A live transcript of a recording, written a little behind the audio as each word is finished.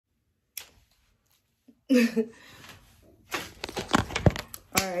Alright,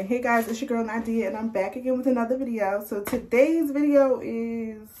 hey guys, it's your girl Nadia and I'm back again with another video. So today's video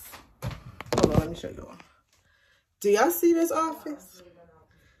is, hold on, let me show you all. Do y'all see this office?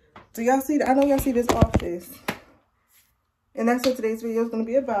 Do y'all see, I know y'all see this office. And that's what today's video is going to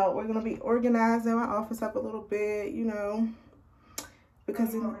be about. We're going to be organizing my office up a little bit, you know,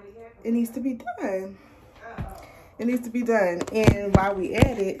 because it needs to be done. It needs to be done. And while we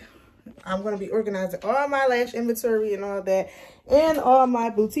at it, I'm going to be organizing all my lash inventory and all that, and all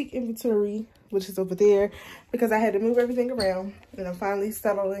my boutique inventory, which is over there, because I had to move everything around, and I'm finally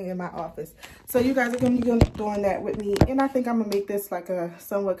settling in my office. So you guys are going to be doing that with me, and I think I'm going to make this like a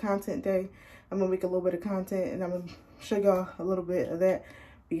somewhat content day. I'm going to make a little bit of content, and I'm going to show y'all a little bit of that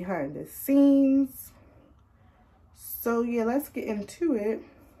behind the scenes. So yeah, let's get into it.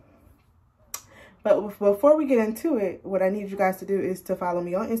 But before we get into it, what I need you guys to do is to follow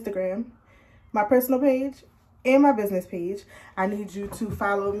me on Instagram, my personal page, and my business page. I need you to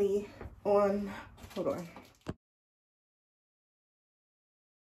follow me on, hold on.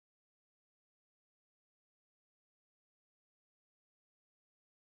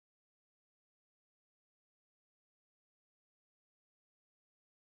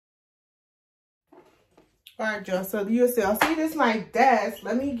 All right, y'all, so you'll see this my desk.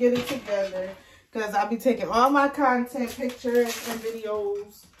 Let me get it together, because I'll be taking all my content, pictures, and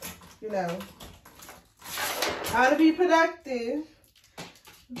videos, you know, how to be productive.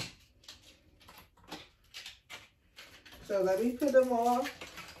 So let me put them all,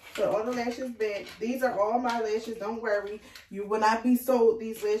 put all the lashes back. These are all my lashes, don't worry. You will not be sold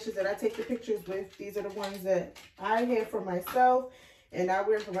these lashes that I take the pictures with. These are the ones that I have for myself, and I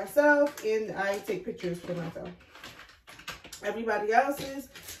wear for myself, and I take pictures for myself. Everybody else's,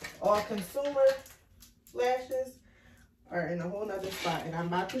 all consumer lashes, are in a whole nother spot. And I'm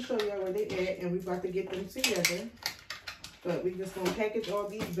about to show y'all where they at, and we're about to get them together. But we just gonna package all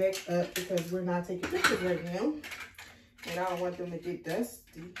these back up because we're not taking pictures right now. And I don't want them to get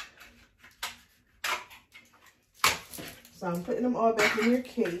dusty. So I'm putting them all back in your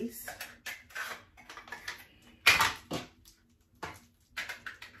case.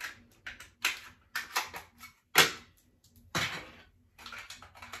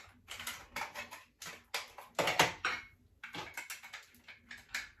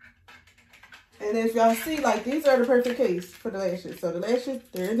 And as y'all see, like, these are the perfect case for the lashes. So the lashes,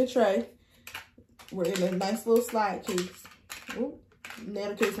 they're in the tray. We're in a nice little slide case. Ooh, now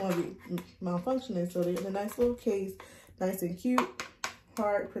the case won't be malfunctioning. So they're in a nice little case. Nice and cute.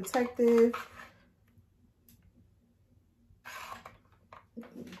 Hard, protective.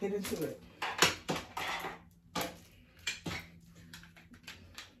 Get into it.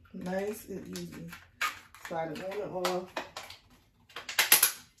 Nice and easy. Slide it on and off.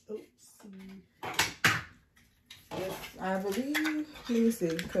 Yes, I believe, let me see,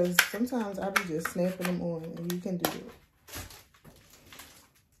 because sometimes I be just snapping them on, and you can do it.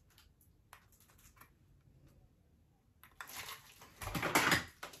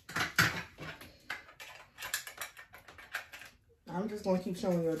 I'm just going to keep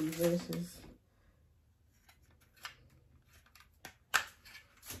showing you these lashes.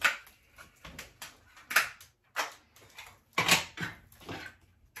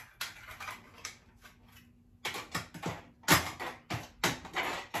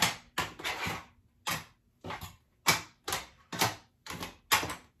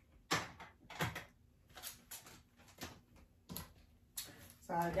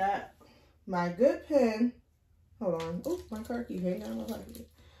 So I got my good pen. Hold on. Oh, my car key hanging out of my pocket.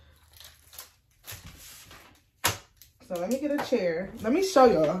 So let me get a chair. Let me show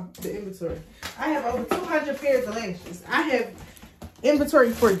y'all the inventory. I have over 200 pairs of lashes. I have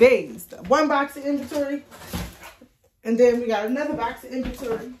inventory for days. One box of inventory. And then we got another box of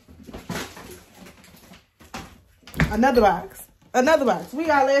inventory. Another box. Another box. We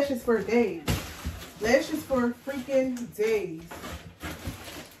got lashes for days. Lashes for freaking days.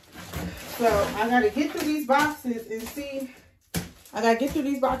 So I gotta get through these boxes and see. I gotta get through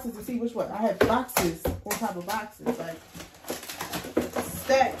these boxes and see which one. I have boxes on top of boxes, like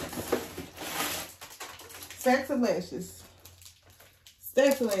stacks. Stacks of lashes.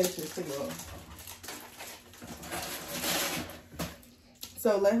 Stacks of lashes to go.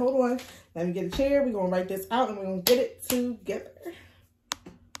 So hold on. Let me get a chair. We're gonna write this out and we're gonna get it together.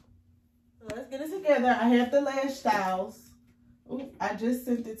 So let's get it together. I have the lash styles. Ooh, I just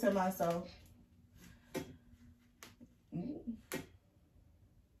sent it to myself.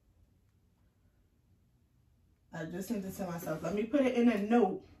 I just sent it to myself. Let me put it in a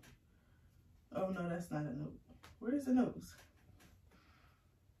note. Oh, no, that's not a note. Where's the notes?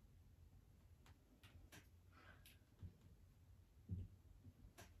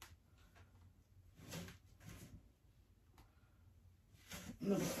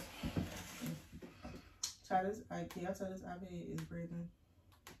 No. Try this. Can y'all tell this iPad is breathing?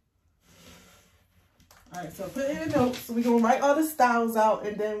 Alright, so put in the notes. So we're going to write all the styles out,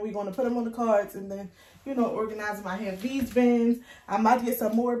 and then we're going to put them on the cards, and then, you know, organize them. I have these bins. I might get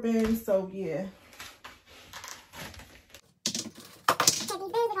some more bins, so yeah.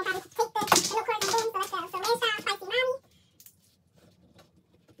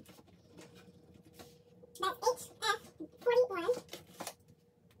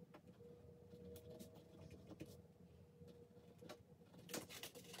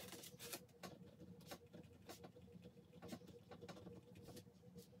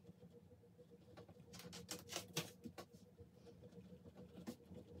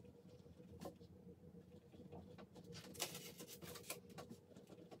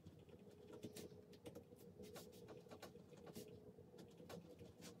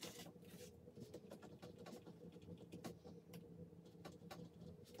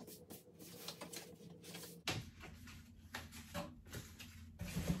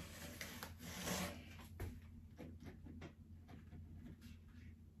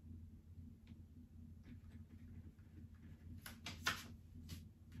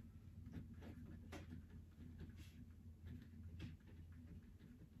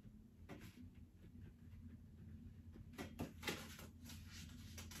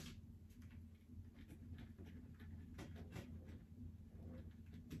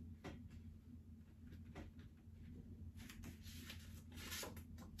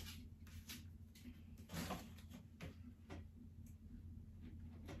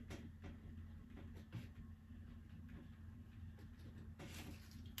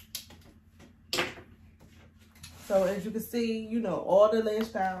 So as you can see, you know, all the lash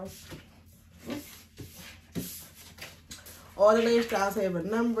styles. All the lash styles have a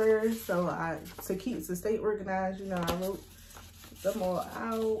number. So to stay organized, you know, I wrote them all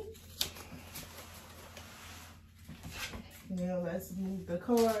out. Now let's move the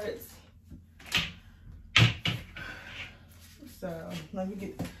cards. So let me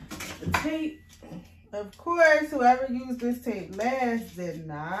get the tape. Of course, whoever used this tape last did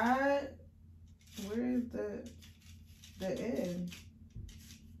not. Where is the end?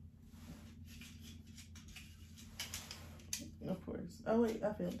 Of course. Oh wait,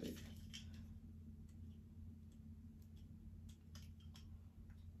 I filmed it.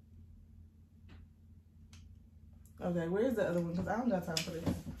 Okay, where's the other one? Because I don't got time for this.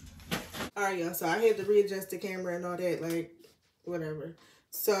 Alright, y'all. So I had to readjust the camera and all that, like, whatever.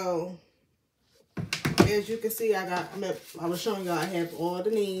 So as you can see, I was showing y'all I have all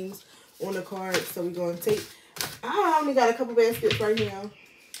the names on the card. So we're going to take, I only got a couple baskets right now.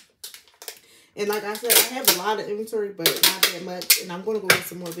 And like I said, I have a lot of inventory, but not that much. And I'm going to go get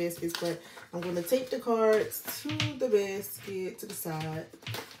some more baskets, but I'm going to take the cards to the basket, to the side.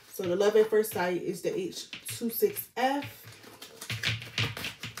 So the Love at First Sight is the H26F.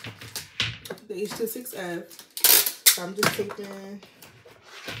 The H26F. So I'm just taking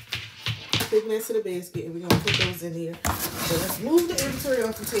this to the basket, and we're going to put those in here. So let's move the inventory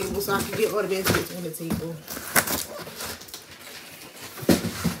off the table so I can get all the baskets on the table.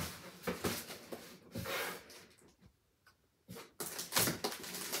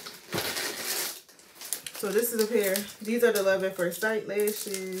 So this is a pair. These are the Love at First Sight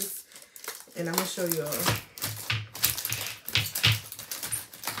lashes. And I'm going to show y'all.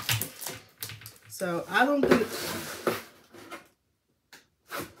 So I don't think...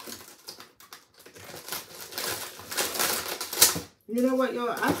 You know what, y'all?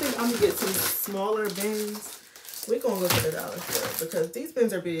 I think I'm going to get some smaller bins. We're going to go to the dollar store because these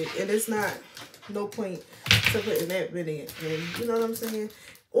bins are big. And it's not no point to putting that bin in. And you know what I'm saying?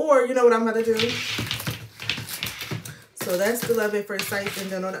 Or, you know what I'm going to do? So that's the Love at First Sight.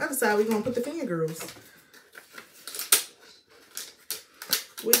 And then on the other side, we're going to put the fingers.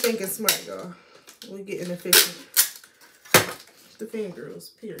 We're thinking smart, y'all. We're getting efficient. The fingers,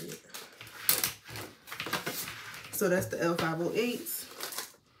 period. So that's the L508s.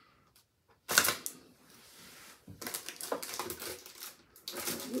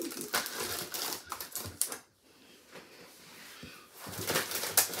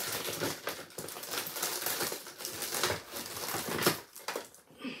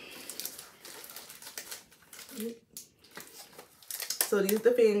 So these are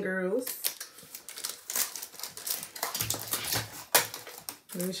the fingers.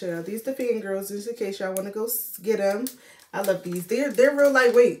 Let me show y'all. These are the fingers, just in case y'all want to go get them. I love these. They're real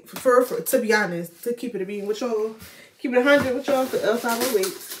lightweight. For to be honest, to keep it a bean with y'all, keep it 100 with y'all for L508.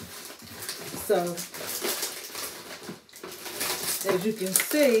 So as you can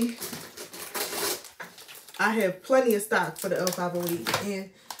see, I have plenty of stock for the L508 and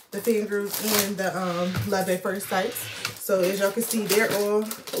the fan grooves and the Love at First Sight. So as y'all can see, they're all,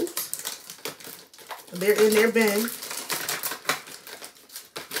 they're in their bin.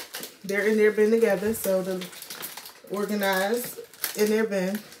 They're in their bin together, so they're organized in their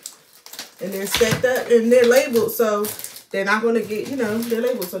bin. And they're stacked up and they're labeled, so they're not going to get, you know, they're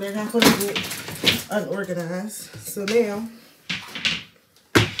labeled, so they're not going to get unorganized. So now,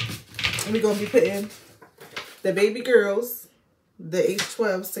 we're going to be putting the baby girls, the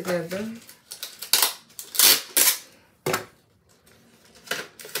H12s together.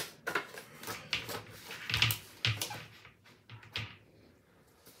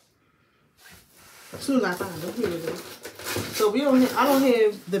 As soon as I find them, here it is. So we don't have, I don't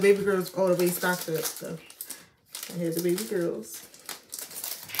have the baby girls all the way stocked up, so I have the baby girls.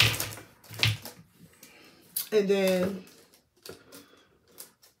 And then,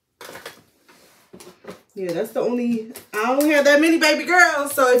 yeah, that's the only, I don't have that many baby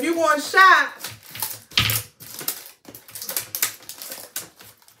girls, so if you want to shop,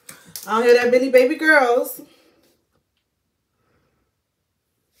 I don't have that many baby girls.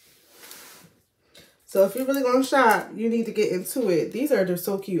 So if you're really going to shop, you need to get into it. These are just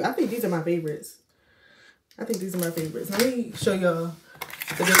so cute. I think these are my favorites. I think these are my favorites. Let me show y'all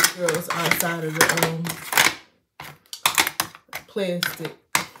the baby girls outside of the plastic.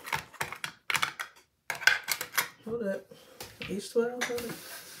 Hold up. H12? Hold up.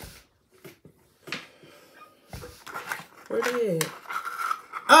 Where they at?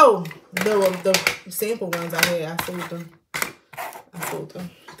 Oh! No, the sample ones I had. I sold them. I sold them.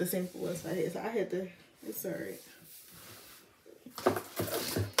 The sample ones I had. So I had to... It's alright.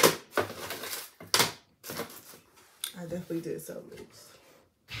 I definitely did sell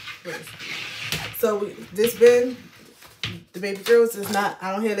those. So this bin, the baby girls is not,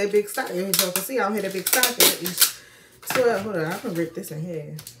 I don't have that big stock. As y'all can see, I don't have that big stock in it. So hold on, I can rip this in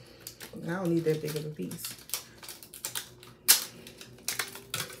half. I don't need that big of a piece.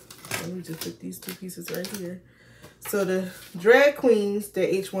 Let me just put these two pieces right here. So the drag queens, the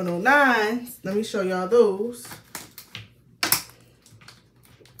H109s, let me show y'all those.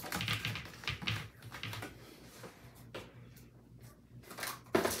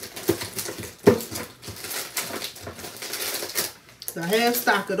 So I have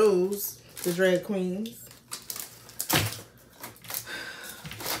stock of those, the drag queens.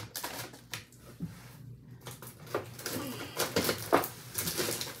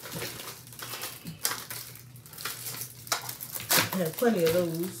 I have plenty of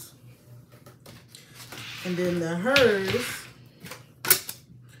those. And then the hers,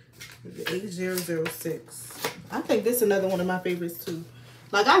 the H006. I think this is another one of my favorites too.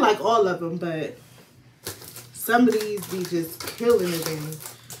 Like, I like all of them, but some of these be just killing it in.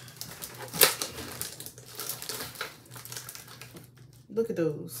 Look at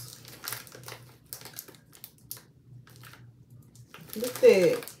those. Look at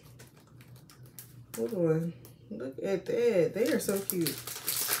that. Hold on. Look at that. They are so cute.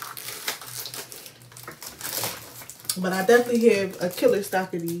 But I definitely have a killer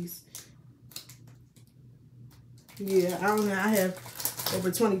stock of these. Yeah, I don't know. I have over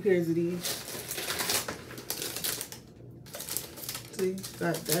 20 pairs of these. See,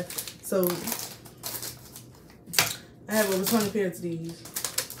 got that. So I have over 20 pairs of these.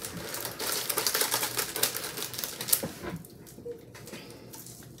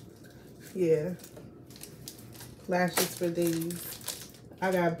 Yeah. Lashes for days.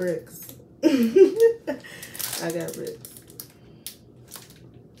 I got bricks. I got bricks.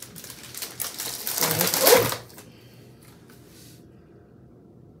 Oh.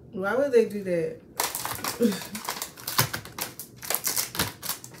 Why would they do that?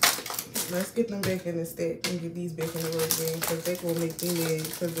 Let's get them back in the stack and get these back in the rubber band, because they gonna make me mad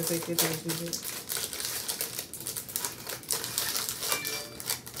because they think they do it.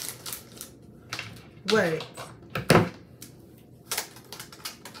 What?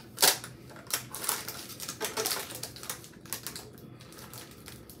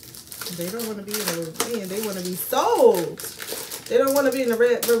 They don't want to be in the rubber band. They want to be sold. They don't want to be in the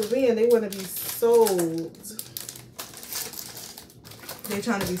red rubber band. They want to be sold. They're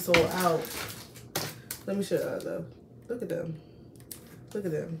trying to be sold out. Let me show you though. Look at them. Look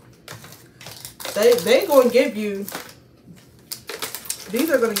at them. They gonna give you.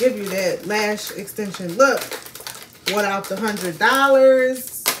 These are gonna give you that lash extension look without the $100,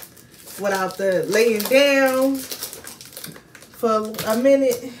 without the laying down for a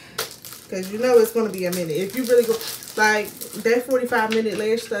minute. Because you know it's gonna be a minute. If you really go like that 45-minute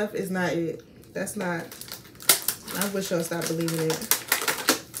lash stuff is not it. That's not. I wish y'all stop believing it.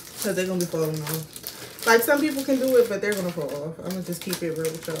 Because they're going to be falling off. Like, some people can do it, but they're gonna fall off. I'm gonna just keep it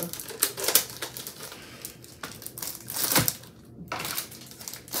real with y'all.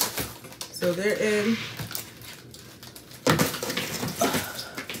 So they're in.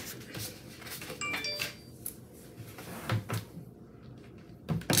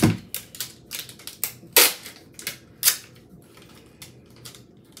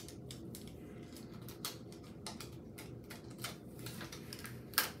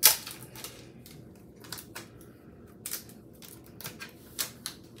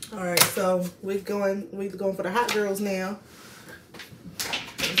 All right, so we're going for the hot girls now.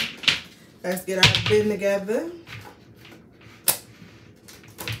 Let's get our bin together.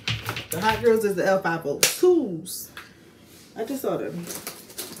 The hot girls is the L502s. I just saw them.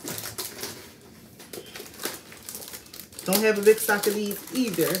 Don't have a big stock of these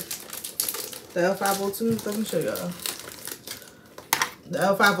either. The L502s, let me show y'all. The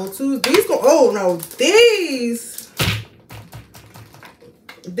L502s, these go, oh no, these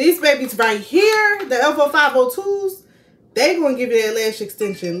babies right here, the L502s, they gonna give you that lash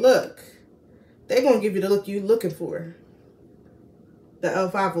extension look. They gonna give you the look you looking for. The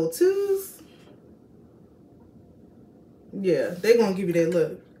L502s, yeah, they gonna give you that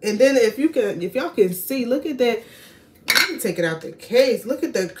look. And then if y'all can see, look at that. Let me take it out the case. Look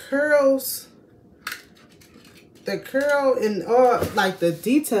at the curls. The curl and all, like the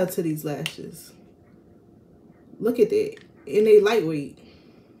detail to these lashes. Look at that. And they lightweight.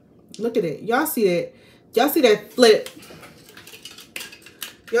 Look at it. Y'all see that? Y'all see that flip?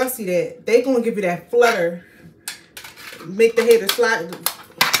 Y'all see that? They gonna give you that flutter. Make the haters slide.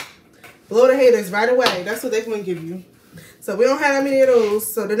 Blow the haters right away. That's what they gonna give you. So we don't have that many of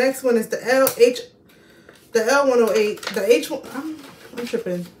those. So the next one is the L108. The H1, I'm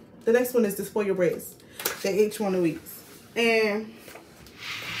tripping. The next one is the Spoil Your Braids. The H108s. And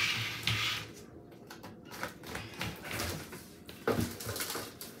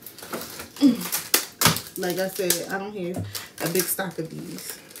like I said, I don't have a big stock of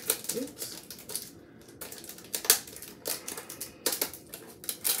these. Oops.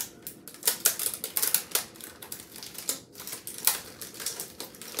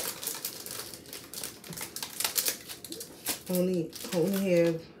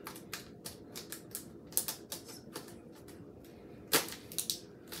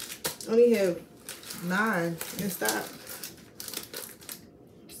 Only have 9 in stock.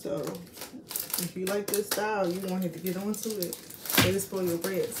 So if you like this style, you want to get onto it. It is for your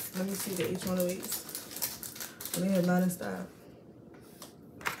braids. Let me see the H108s. Only have 9 in stock.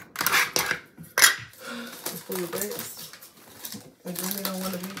 It's for your braids. Again,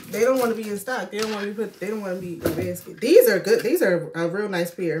 they don't want to be in stock. They don't want to be in a basket. These are good. These are a real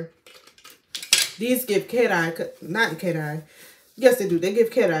nice pair. These give cat eye, not cat eye. Yes, they do. They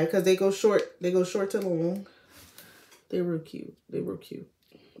give cat eye because they go short. They go short to long. They were cute. They were cute.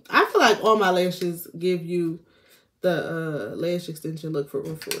 I feel like all my lashes give you the lash extension look for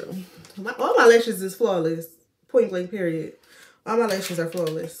real. All my lashes is flawless. Point blank, period. All my lashes are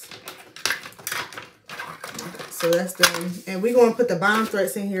flawless. So that's them. And we're going to put the bond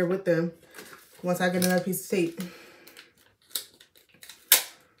threads in here with them once I get another piece of tape.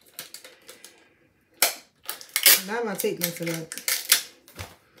 Now my tape messing up.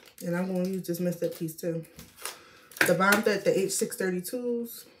 And I'm going to use this messed up piece too. The bond thread, the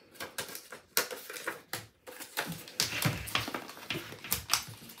H632s.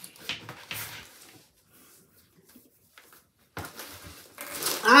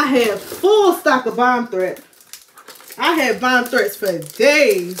 I have full stock of bond thread. I have bond threads for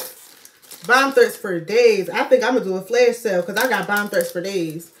days. Bond threads for days. I think I'm going to do a flash sale because I got bond threads for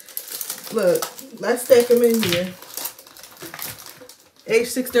days. Look, let's stack them in here.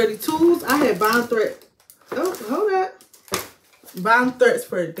 H632s. I have bond thread. Oh, hold up. Bond threads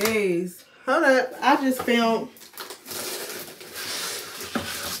for days. Hold up. I just found.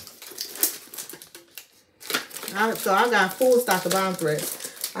 So I got full stock of bond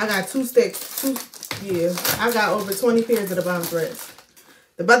threads. I got 2 stacks. Yeah, I got over 20 pairs of the bond threads.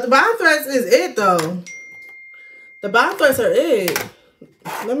 But the bond threads is it though. The bond threads are it.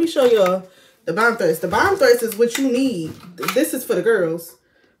 Let me show y'all the bond threads. The bond threads is what you need. This is for the girls.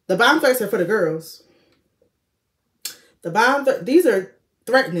 The bond threads are for the girls. The bond these are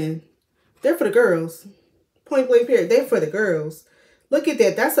threatening. They're for the girls. Point blank period. They're for the girls. Look at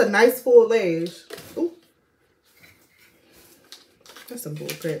that. That's a nice full lash. Ooh. That's some bull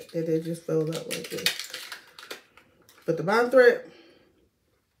crap that they just filled up like this. But the bond thread,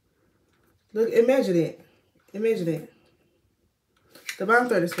 look, imagine it. Imagine it. The bond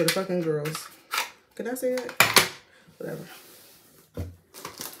thread is for the fucking girls. Can I say that? Whatever.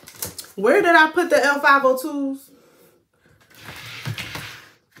 Where did I put the L502s?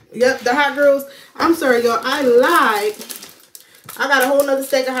 Yep, the Hot Girls. I'm sorry, y'all. I lied. I got a whole nother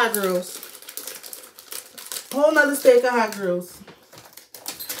stack of Hot Girls. Whole nother stack of Hot Girls.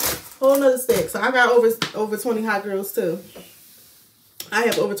 Whole nother stack. So I got over 20 Hot Girls too. I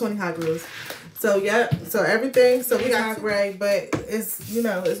have over 20 Hot Girls. So yeah, so everything. So we got gray, but it's, you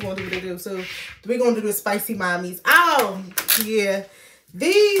know, it's gonna do what they do. So we're gonna do the spicy mommies. Oh yeah,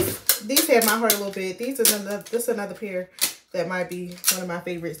 these had my heart a little bit. These are another pair that might be one of my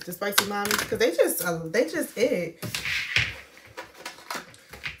favorites, the spicy mommies, because they just it.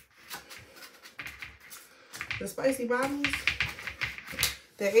 The spicy mommies,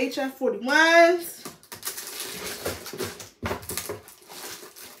 the HF41s.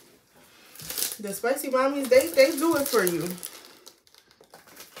 The spicy mommies, they do it for you.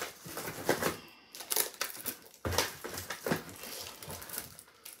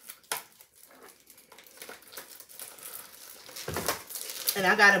 And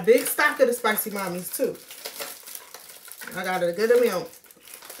I got a big stock of the spicy mommies too. I got a good amount.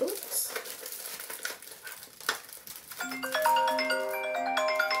 Oops.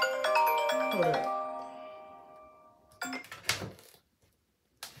 Hold up.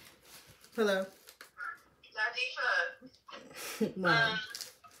 Hello. Mom.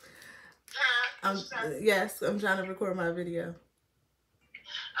 Yes, I'm trying to record my video.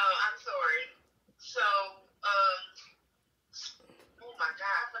 Oh, I'm sorry. So, oh my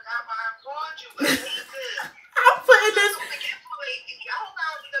God, I forgot why I called you. I hate this. I'm putting this. I hope I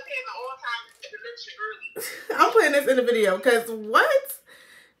don't end up having all time dementia early. I'm putting this in the video because what?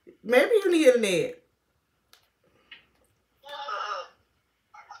 Maybe you need internet.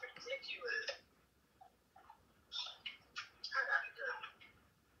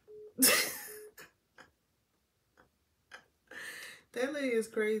 That lady is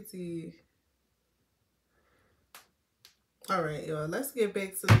crazy. All right, y'all. Let's get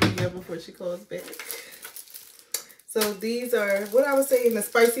back to the video before she calls back. So these are what I was saying, the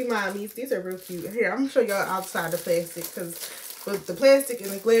spicy mommies. These are real cute. Here, I'm gonna show y'all outside the plastic because with the plastic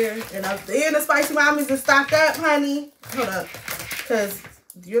and the glare and the spicy mommies is stocked up, honey. Hold up, because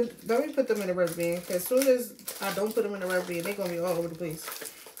let me put them in the rubber band. Because as soon as I don't put them in the rubber band, they're gonna be all over the place.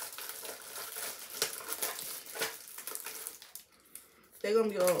 They're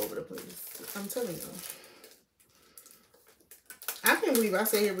going to be all over the place. I'm telling you. I can't believe I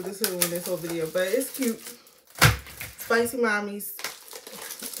sat here with this hood in this whole video. But it's cute. Spicy mommies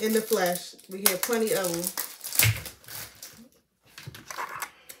in the flesh. We have plenty of them.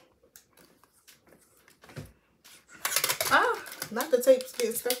 Ah, not the tape's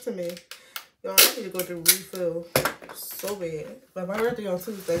getting stuck to me. Y'all, I need to go to refill so bad. But my birthday on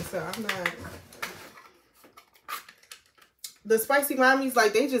Tuesday, so I'm not... The spicy mommies,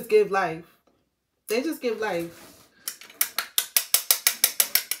 like, they just give life. They just give life.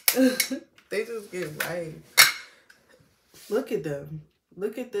 They just give life. Look at them.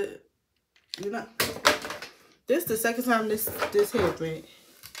 Look at the, you know. This the second time this happened.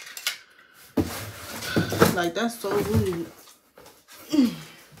 Like, that's so rude.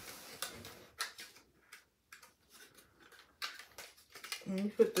 Let me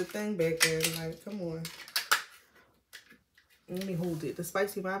put the thing back in. Like, come on. Let me hold it. The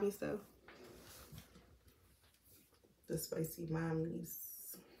spicy mommies, though. The spicy mommies.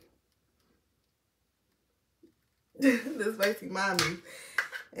 The spicy mommies.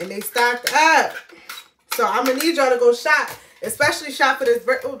 And they stocked up. So I'm going to need y'all to go shop. Especially shop for this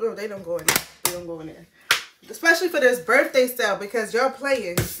birthday. Oh, no, they don't go in there. They don't go in there. Especially for this birthday sale because y'all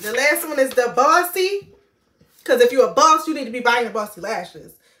playing. The last one is the Bossy. Because if you're a boss, you need to be buying the Bossy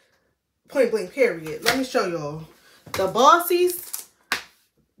lashes. Point blank, period. Let me show y'all. The Bossies.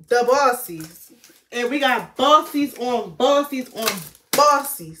 The Bossies. And we got Bossies on Bossies on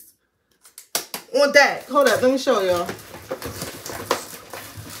Bossies. On that. Hold up. Let me show y'all.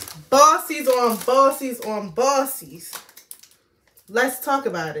 Bossies on Bossies on Bossies. Let's talk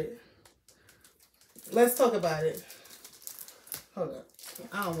about it. Let's talk about it. Hold up.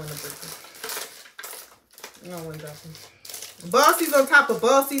 I don't want to break it. I don't want to drop them. Bossies on top of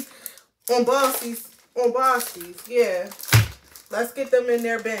Bossies on Bossies. On Bossies, yeah. Let's get them in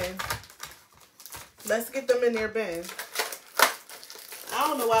their bin. Let's get them in their bin. I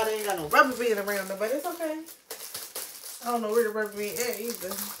don't know why they ain't got no rubber band around them, but it's okay. I don't know where the rubber band is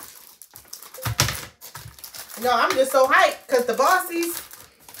either. No, I'm just so hyped because the Bossies.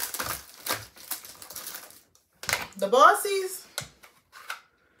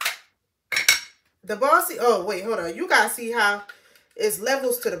 Oh, wait, hold on. You got to see how it's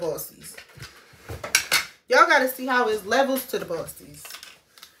levels to the Bossies. Y'all got to see how it's levels to the Bossies.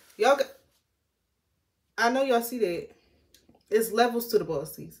 Y'all, I know y'all see that. It's levels to the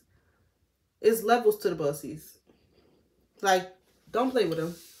bossies. It's levels to the bossies. Like, don't play with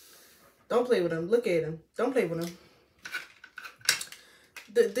them. Don't play with them. Look at them. Don't play with them.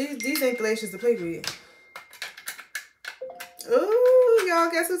 These ain't the lashes to play with. Ooh,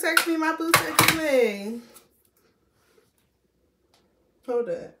 y'all, guess who texted me my boo texted me? Hold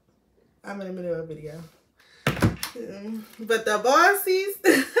up. I'm in the middle of a video. But the bossies.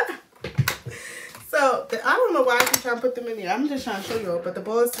 So, I don't know why I keep trying to put them in there. I'm just trying to show y'all. But the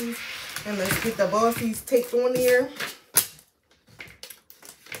bossies. And let's get the bossies taped on there.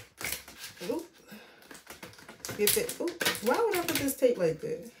 Ooh. Get that. Ooh. Why would I put this tape like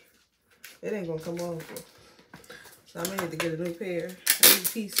that? It ain't going to come off. So I'm going to have to get a new pair. A new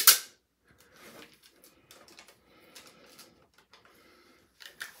piece.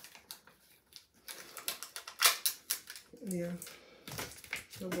 Yeah.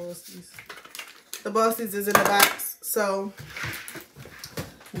 The bossies. The bossies is in the box. So,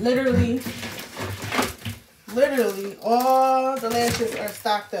 literally, all the lashes are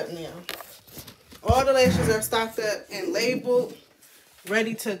stocked up now. All the lashes are stocked up and labeled.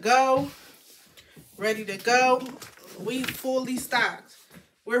 Ready to go. Ready to go. We fully stocked.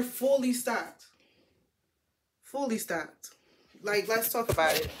 We're fully stocked. Fully stocked. Like, let's talk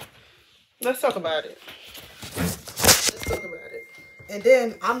about it. Let's talk about it. Let's talk about it. And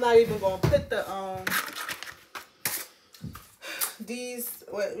then I'm not even gonna put the these.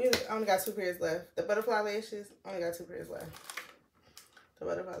 What? I only got 2 pairs left. The butterfly lashes. Only got 2 pairs left. The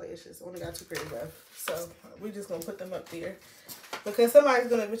butterfly lashes. Only got 2 pairs left. So we just gonna put them up there because somebody's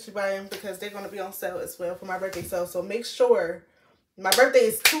gonna eventually buy them because they're gonna be on sale as well for my birthday sale. So make sure. My birthday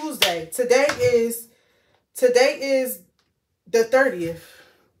is Tuesday. Today is the 30th.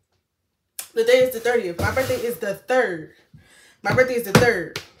 The day is the 30th. My birthday is the 3rd. My birthday is the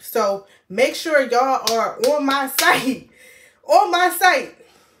 3rd. So make sure y'all are on my site. On my site.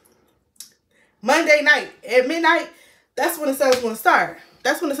 Monday night at midnight. That's when the sales going to start.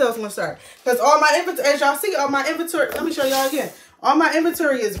 That's when the sales going to start. Because all my inventory, as y'all see, all my inventory, let me show y'all again. All my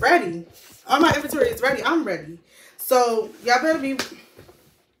inventory is ready. All my inventory is ready. I'm ready. So y'all better be.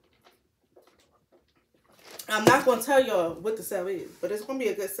 I'm not going to tell y'all what the sale is, but it's going to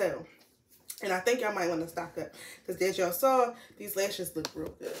be a good sale. And I think y'all might want to stock up. Because as y'all saw, these lashes look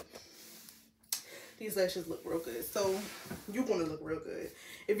real good. These lashes look real good. So, you're going to look real good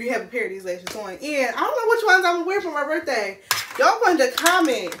if you have a pair of these lashes on. And I don't know which ones I'm going to wear for my birthday. Y'all going to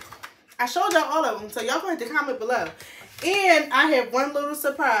comment. I showed y'all all of them. So, y'all going to comment below. And I have one little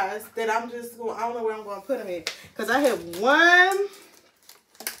surprise that I'm just going, I don't know where I'm going to put them in. Because I have one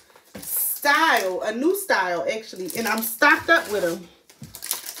style, a new style actually. And I'm stocked up with them.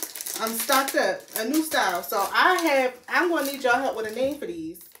 I'm stocked up. A new style. So I'm going to need y'all help with a name for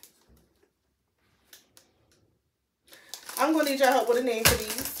these. I'm going to need y'all help with a name for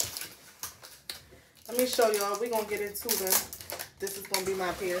these. Let me show y'all. We're going to get into them. This is going to be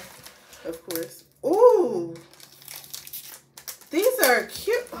my pair, of course. Ooh. These are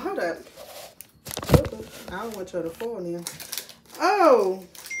cute. Hold up. I don't want y'all to fall now. Oh.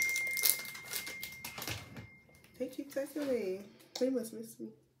 They keep texting me. They must miss me.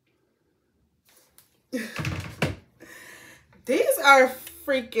 These are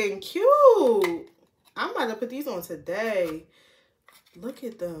freaking cute. I'm about to put these on today. Look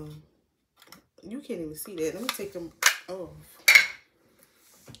at them. You can't even see that. Let me take them off.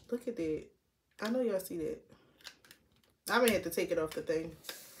 Look at that. I know y'all see that. I may have to take it off the thing.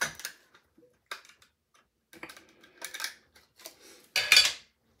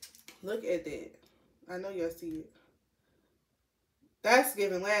 Look at that. I know y'all see it. That's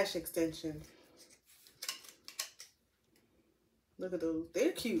giving lash extension. Look at those.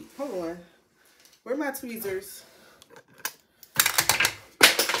 They're cute. Hold on. Where are my tweezers?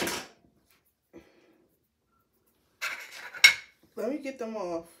 Let me get them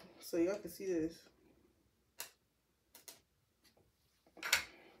off so y'all can see this.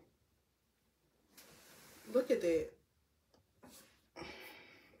 Look at that.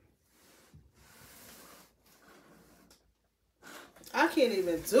 I can't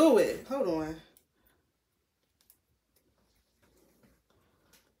even do it. Hold on.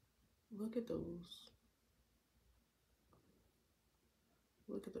 Look at those.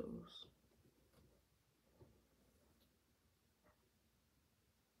 Look at those.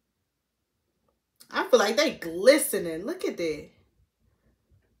 I feel like they glistening. Look at that.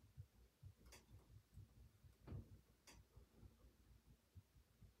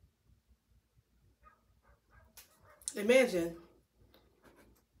 Imagine.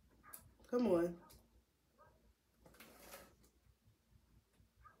 Come on.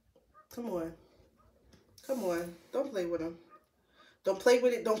 Come on. Come on. Don't play with them. Don't play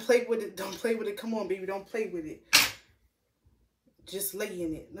with it. Don't play with it. Don't play with it. Come on, baby. Don't play with it. Just lay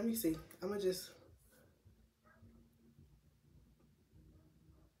in it. Let me see. I'm going to just...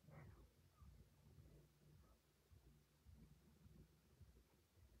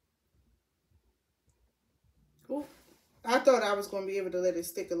 Ooh. I thought I was going to be able to let it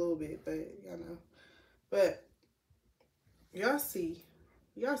stick a little bit, but, y'all know. But, y'all see.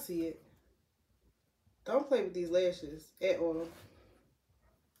 Y'all see it. Don't play with these lashes at all.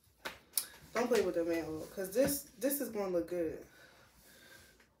 Don't play with them at all. Because this is going to look good.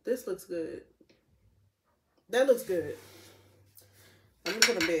 This looks good. That looks good. I'm going to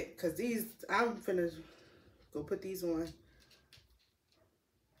put them back. Because these, I'm finna go put these on.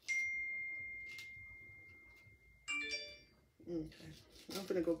 Okay. I'm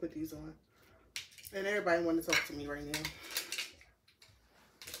finna go put these on. And everybody want to talk to me right now.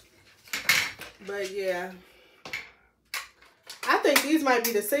 But yeah. I think these might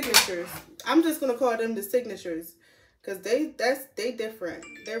be the signatures. I'm just gonna call them the signatures. Cause they different.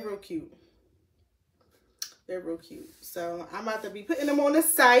 They're real cute. They're real cute. So I'm about to be putting them on the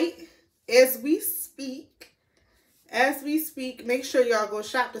site as we speak. As we speak. Make sure y'all go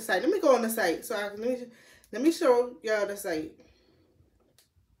shop the site. Let me go on the site. So let me show y'all the site.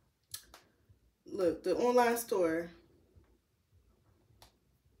 Look, the online store.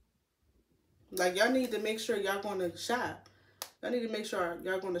 Like, y'all need to make sure y'all going to shop. Y'all need to make sure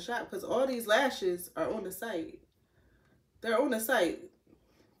y'all going to shop. Because all these lashes are on the site. They're on the site.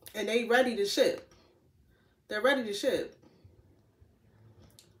 And they ready to ship. They're ready to ship.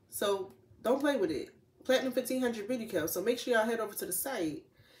 So, don't play with it. Platinum 1500 Beauty Co. So, make sure y'all head over to the site.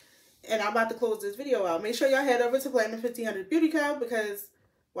 And I'm about to close this video out. Make sure y'all head over to Platinum 1500 Beauty Co. Because,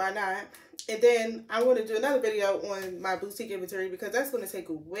 why not? And then, I want to do another video on my boutique inventory. Because that's going to take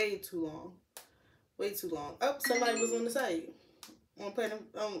way too long. Way too long. Oh, somebody was on the site. On Platinum,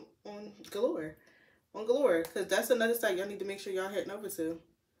 on Galore. On Galore. Because that's another site y'all need to make sure y'all heading over to.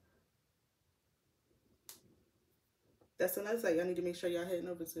 That's another site y'all need to make sure y'all heading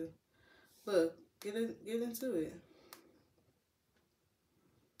over to. Look, get into it.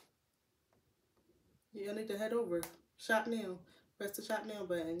 Y'all need to head over. Shop now. Press the shop now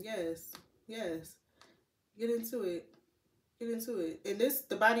button. Yes. Yes. Get into it. Get into it. And this,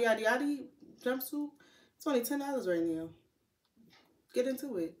 the Body Yaddy Yaddy jumpsuit, it's only $10 right now. Get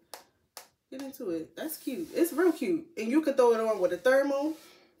into it. Get into it. That's cute. It's real cute. And you could throw it on with a thermal.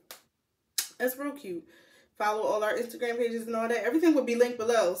 That's real cute. Follow all our Instagram pages and all that. Everything will be linked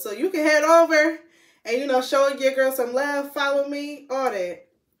below. So you can head over and, you know, show your girl some love. Follow me. All that.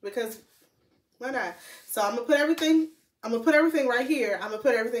 Because why not? So I'm going to put everything... I'm going to put everything right here. I'm going to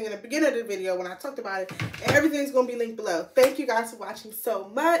put everything in the beginning of the video when I talked about it. And everything's going to be linked below. Thank you guys for watching so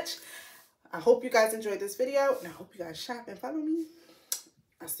much. I hope you guys enjoyed this video. And I hope you guys shop and follow me.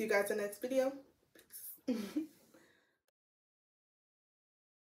 I'll see you guys in the next video. Peace.